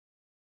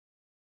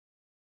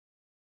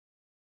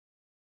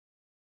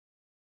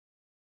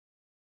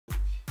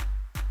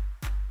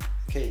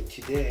Okay,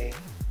 today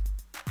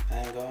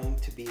I'm going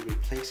to be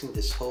replacing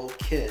this whole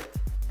kit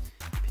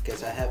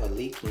because I have a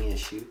leaking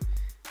issue.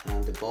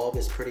 The bulb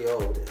is pretty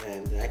old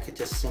and I could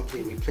just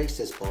simply replace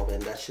this bulb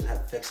and that should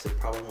have fixed the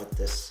problem with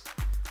this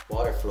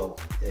water flow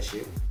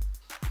issue.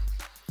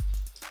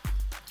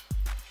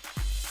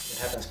 It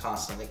happens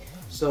constantly.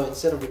 So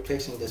instead of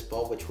replacing this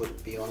bulb, which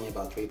would be only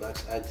about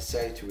 $3, I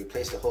decided to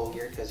replace the whole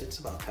gear because it's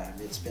about time.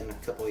 It's been a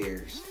couple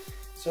years.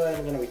 So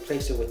I'm going to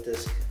replace it with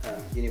this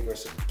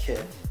universal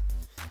kit.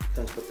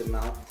 Comes with the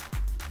mount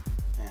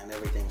and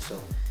everything. So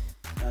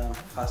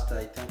cost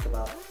I think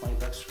about $20,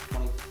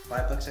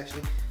 $25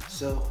 actually.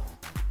 So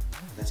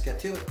let's get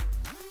to it.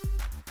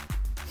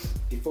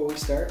 Before we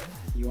start,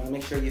 you want to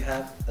make sure you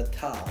have a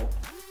towel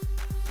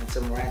and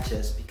some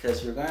wrenches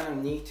because you're going to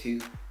need to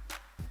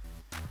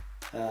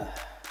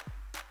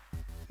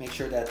make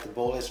sure that the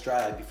bowl is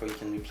dry before you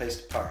can replace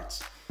the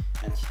parts.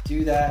 And to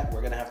do that, we're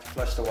going to have to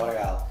flush the water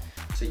out.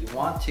 So you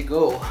want to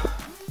go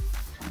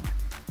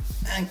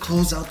and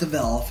close out the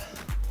valve.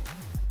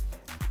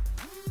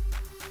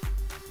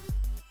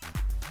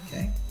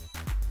 Okay.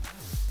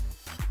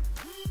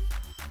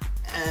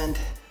 And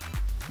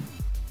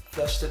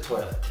flush the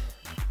toilet.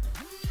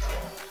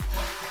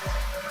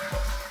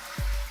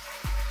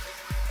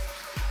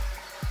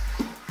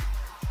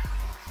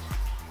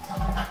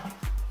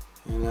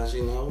 And as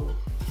you know,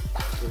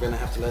 we're going to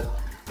have to let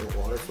the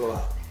water flow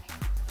out.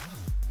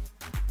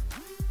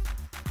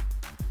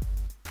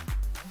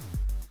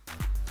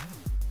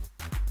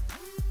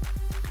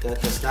 That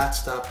does not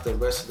stop the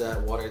rest of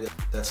that water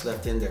that's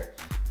left in there.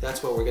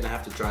 That's what we're going to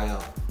have to dry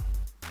out.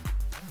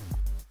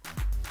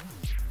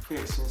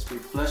 Okay, since we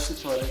flushed the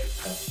toilet,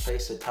 I've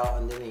placed a towel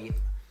underneath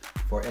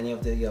for any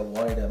of the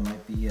water that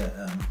might be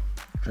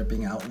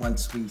dripping out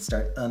once we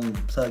start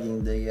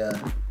unplugging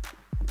the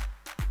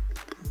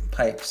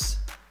pipes.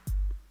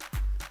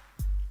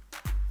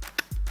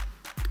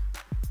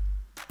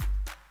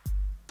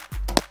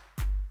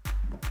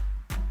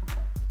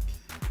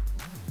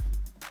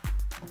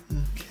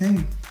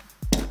 Okay.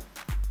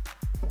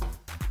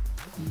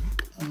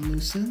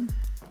 Unloosen.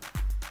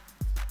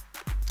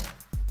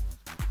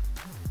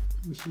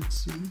 We should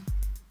see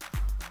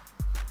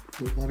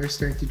the water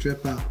starting to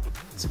drip out.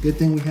 It's a good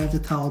thing we have the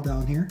towel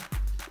down here.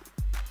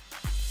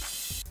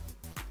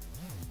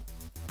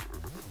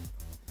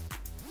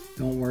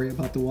 Don't worry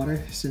about the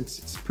water since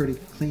it's pretty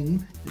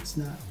clean. It's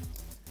not.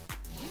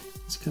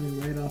 It's coming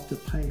right off the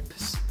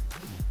pipes.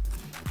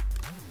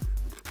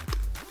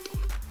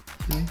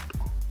 Okay.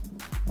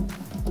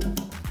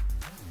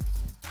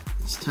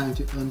 It's time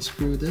to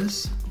unscrew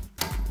this.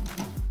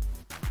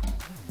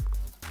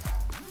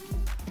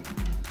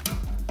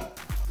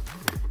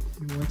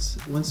 And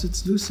once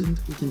it's loosened,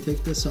 we can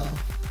take this off.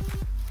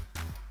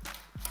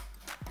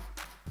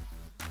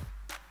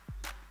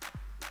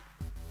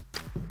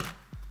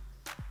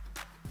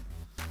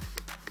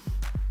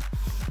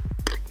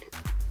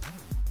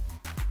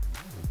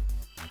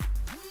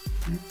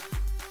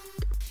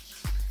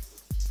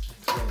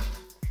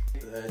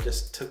 I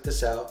just took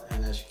this out,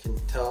 and as you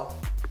can tell,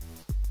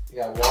 you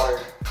got water,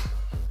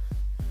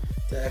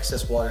 the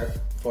excess water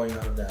flowing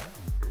out of that.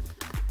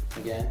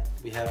 Again,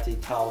 we have the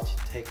towel to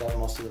take out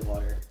most of the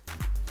water.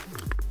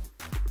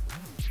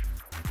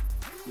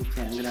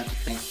 Okay, I'm gonna have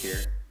to crank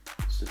here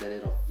so that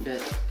it'll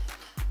fit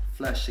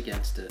flush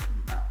against the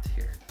mount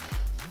here,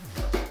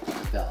 the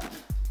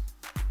valve.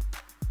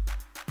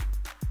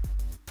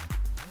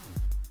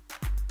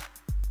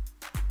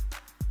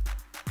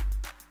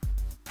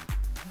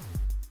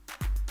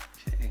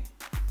 Okay,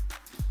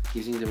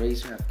 using the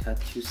razor, I've cut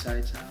two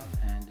sides out,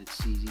 and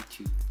it's easy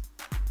to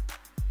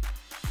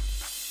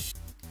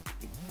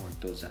work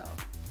those out.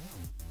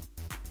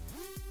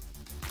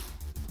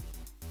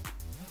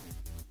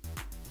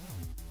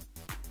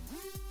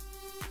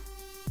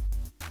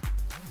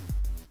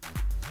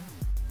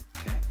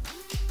 Okay.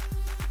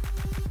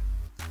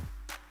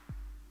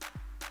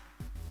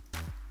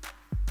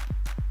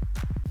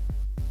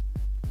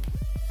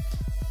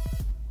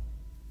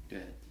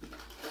 Good.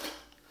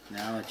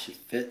 Now it should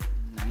fit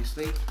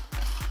nicely.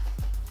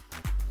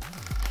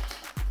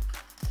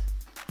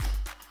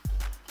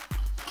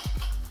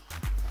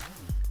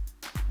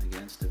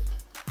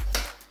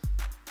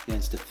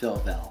 Against the fill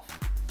valve.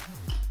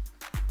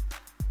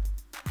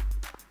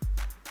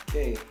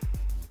 Okay,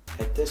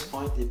 at this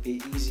point it'd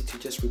be easy to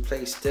just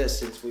replace this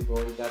since we've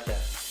already got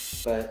that,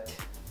 but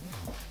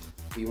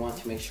we want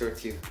to make sure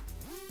to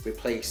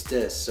replace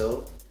this,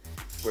 so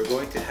we're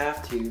going to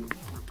have to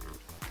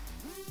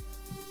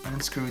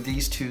unscrew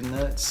these two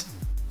nuts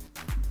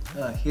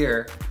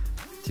here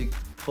to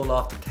pull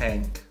off the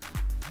tank.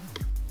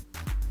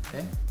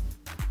 Okay.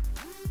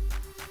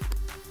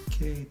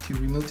 Okay, to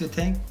remove the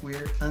tank,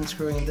 we're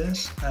unscrewing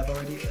this. I've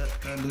already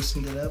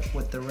loosened it up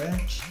with the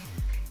wrench,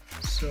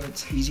 so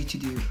it's easy to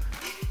do.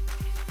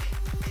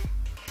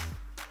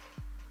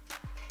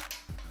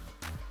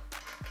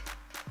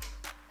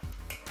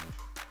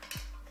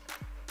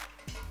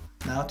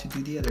 Now to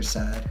do the other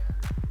side.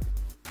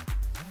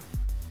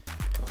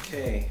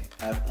 Okay,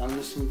 I've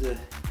unloosened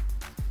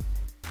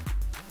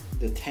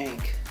the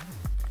tank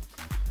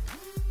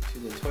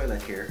the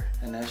toilet here,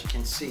 and as you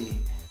can see,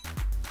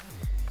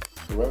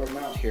 the rubber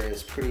mount here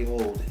is pretty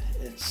old.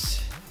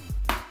 It's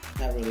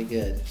not really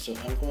good, so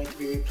I'm going to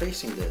be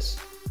replacing this.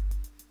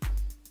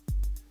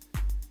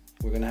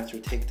 We're going to have to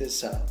take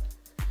this out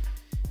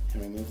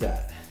and remove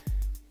that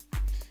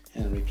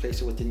and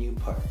replace it with the new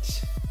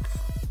parts.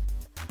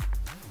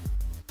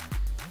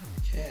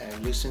 Okay, I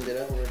loosened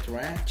it up with the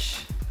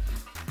wrench.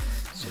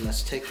 So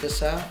let's take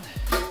this out.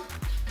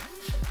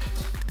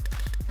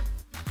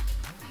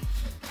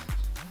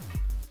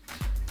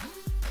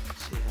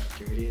 See how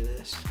dirty it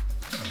is.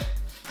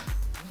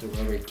 The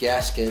rubber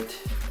gasket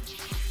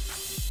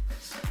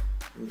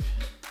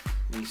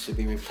needs to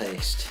be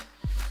replaced.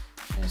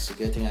 And it's a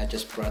good thing I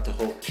just brought the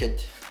whole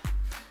kit.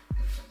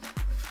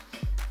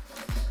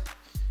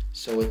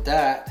 So with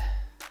that,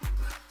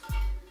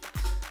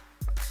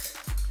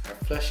 our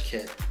flush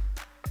kit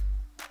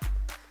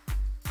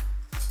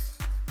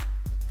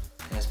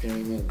has been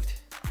removed.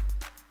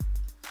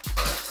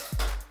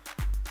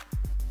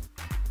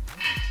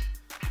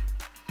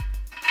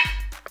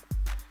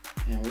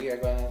 And we are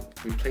going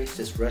to replace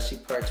this rusty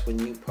parts with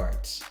new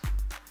parts.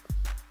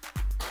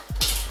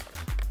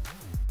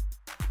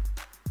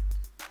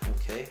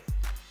 Okay,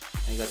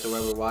 I got the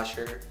rubber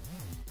washer,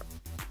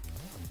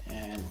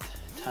 and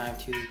time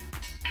to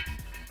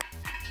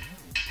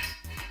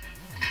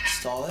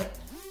install it.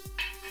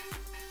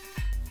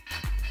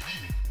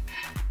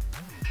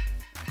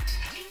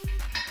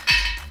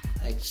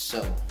 Like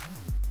so.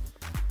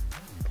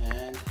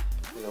 And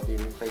it'll be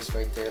replaced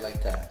right there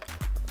like that.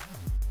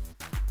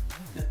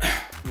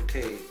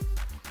 Okay,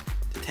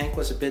 the tank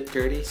was a bit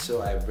dirty,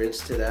 so I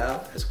rinsed it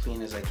out as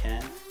clean as I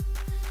can.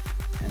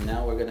 And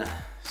now we're gonna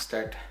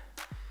start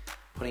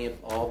putting it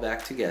all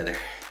back together.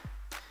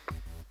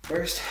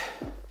 First,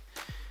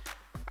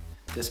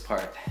 this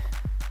part.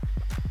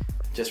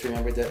 Just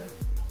remember that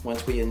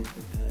once we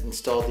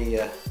install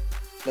the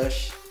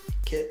flush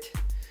kit,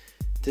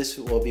 this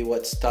will be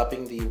what's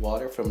stopping the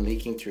water from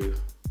leaking through.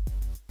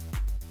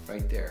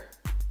 Right there.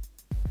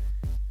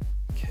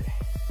 Okay.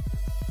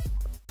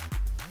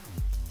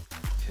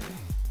 Okay.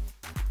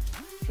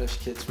 Flush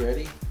kit's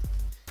ready.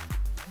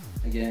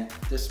 Again,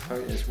 this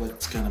part is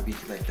what's gonna be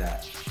like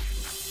that.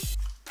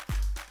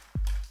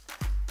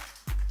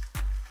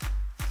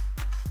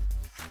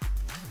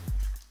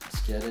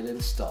 Let's get it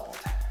installed.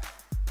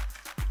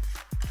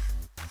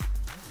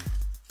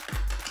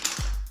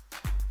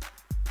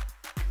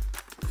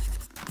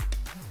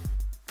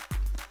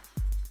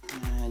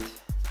 And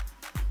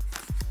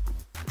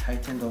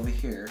tightened over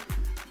here.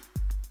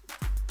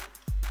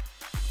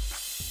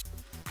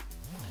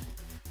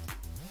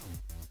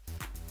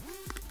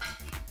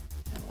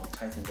 And we'll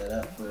tighten that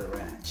up with a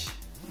wrench.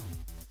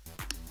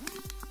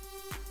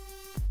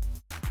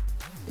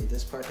 Okay,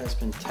 this part has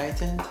been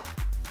tightened.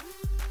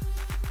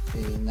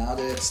 Okay, now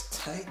that it's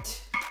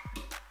tight,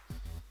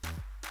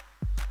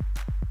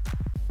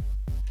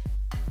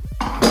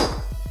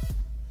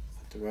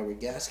 put the rubber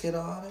gasket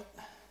on it.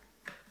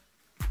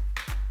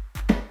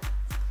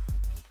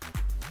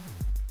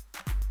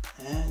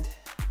 And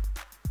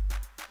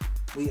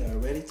we are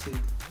ready to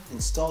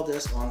install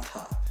this on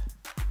top.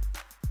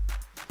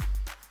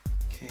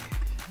 Okay,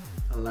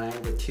 align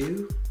the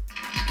two.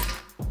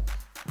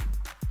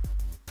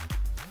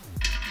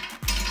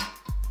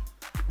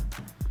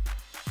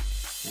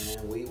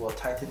 And we will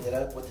tighten it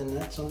up with the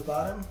nuts on the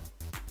bottom.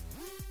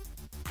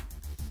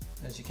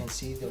 As you can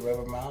see, the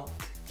rubber mount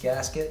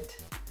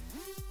gasket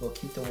will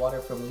keep the water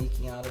from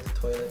leaking out of the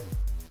toilet.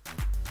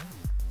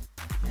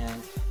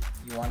 And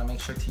you want to make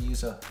sure to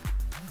use a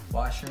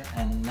washer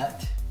and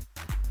nut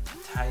to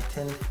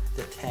tighten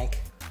the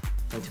tank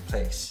into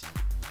place.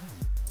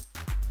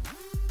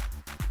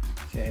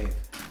 Okay,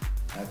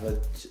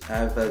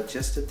 I've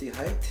adjusted the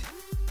height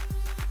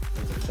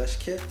of the flush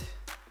kit.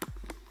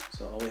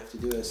 So all we have to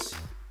do is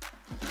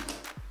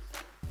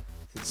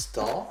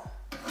install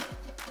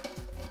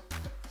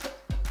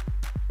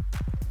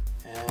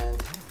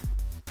and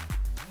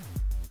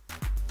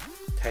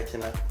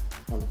tighten up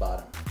on the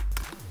bottom.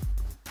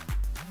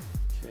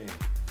 Okay,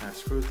 I've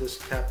screwed this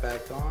cap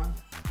back on,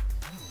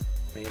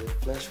 made it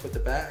flush with the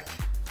back.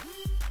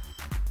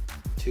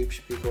 Tube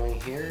should be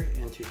going here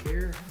into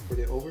here for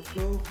the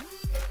overflow,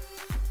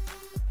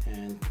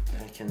 and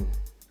I can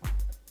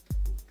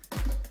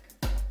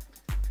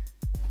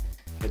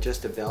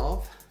adjust the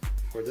valve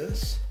for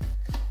this.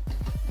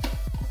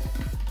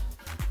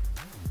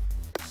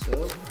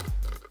 So,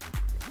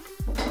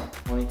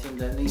 only thing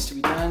that needs to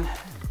be done.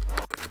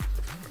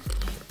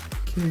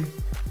 Okay,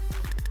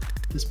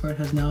 this part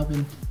has now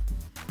been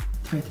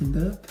tightened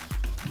up.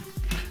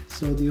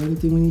 So the only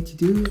thing we need to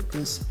do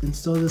is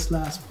install this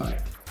last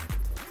part.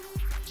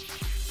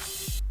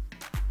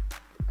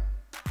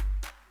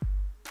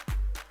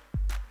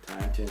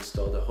 Time to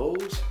install the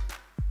hose.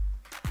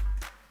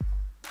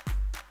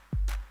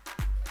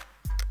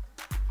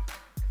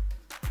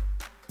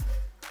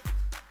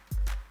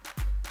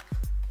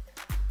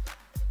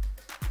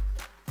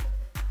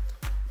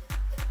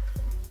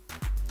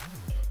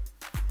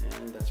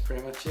 And that's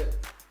pretty much it.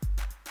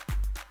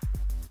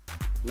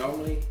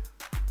 Normally,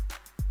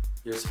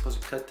 you're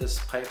supposed to cut this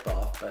pipe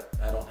off, but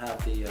I don't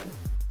have the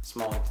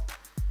small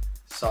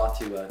saw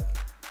to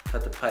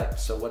cut the pipe.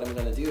 So what I'm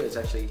gonna do is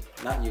actually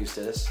not use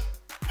this,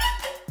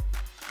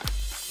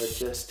 but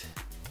just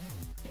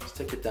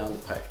stick it down the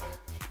pipe.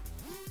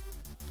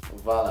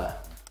 Voila.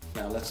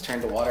 Now let's turn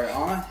the water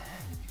on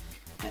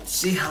and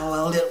see how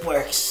well it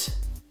works.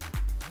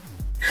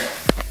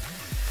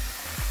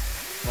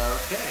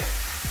 Okay.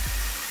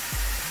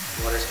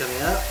 Water's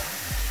coming up.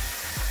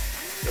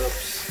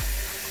 Oops.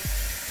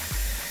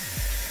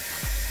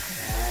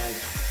 And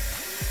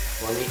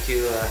we'll need to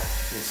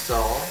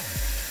install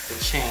the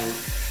chain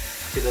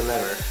to the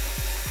lever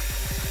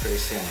pretty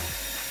soon.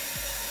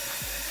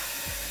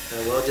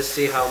 So we'll just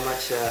see how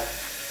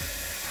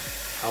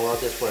well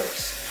this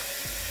works.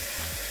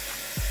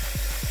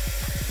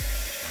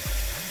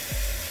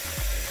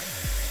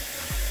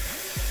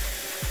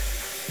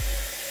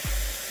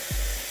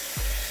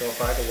 So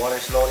far the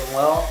water's loading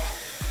well,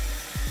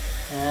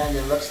 and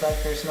it looks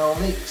like there's no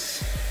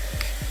leaks,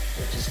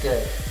 which is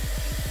good.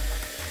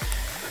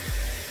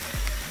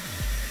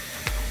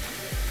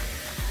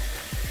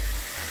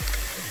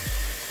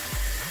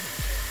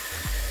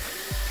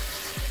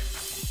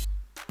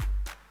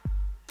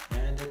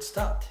 And it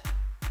stopped,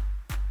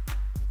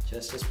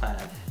 just as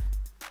planned.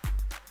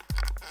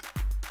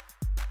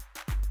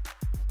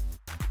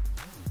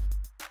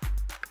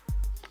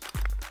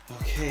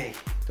 Okay,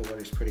 the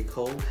water's pretty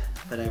cold,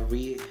 but I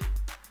redid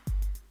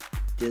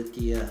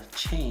the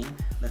chain.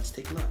 Let's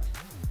take a look.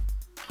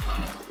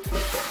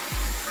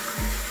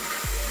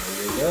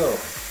 There you go.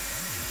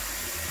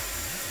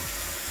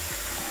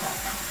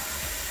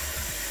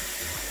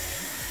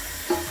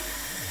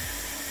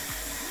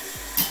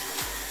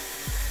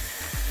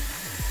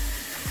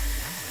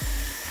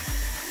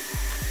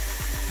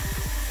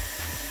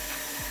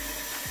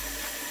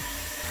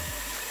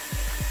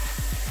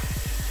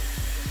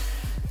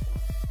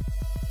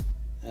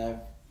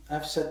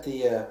 I've set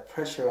the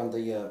pressure on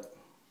the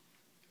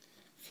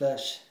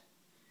flush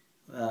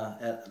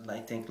at I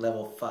think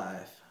level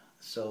 5.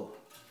 So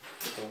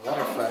the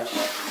water flush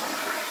is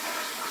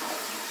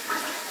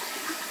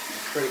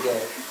pretty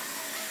good,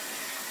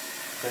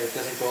 but it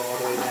doesn't go all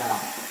the way down.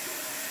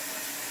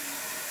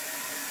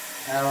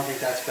 I don't think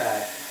that's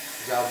bad.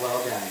 Job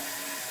well done.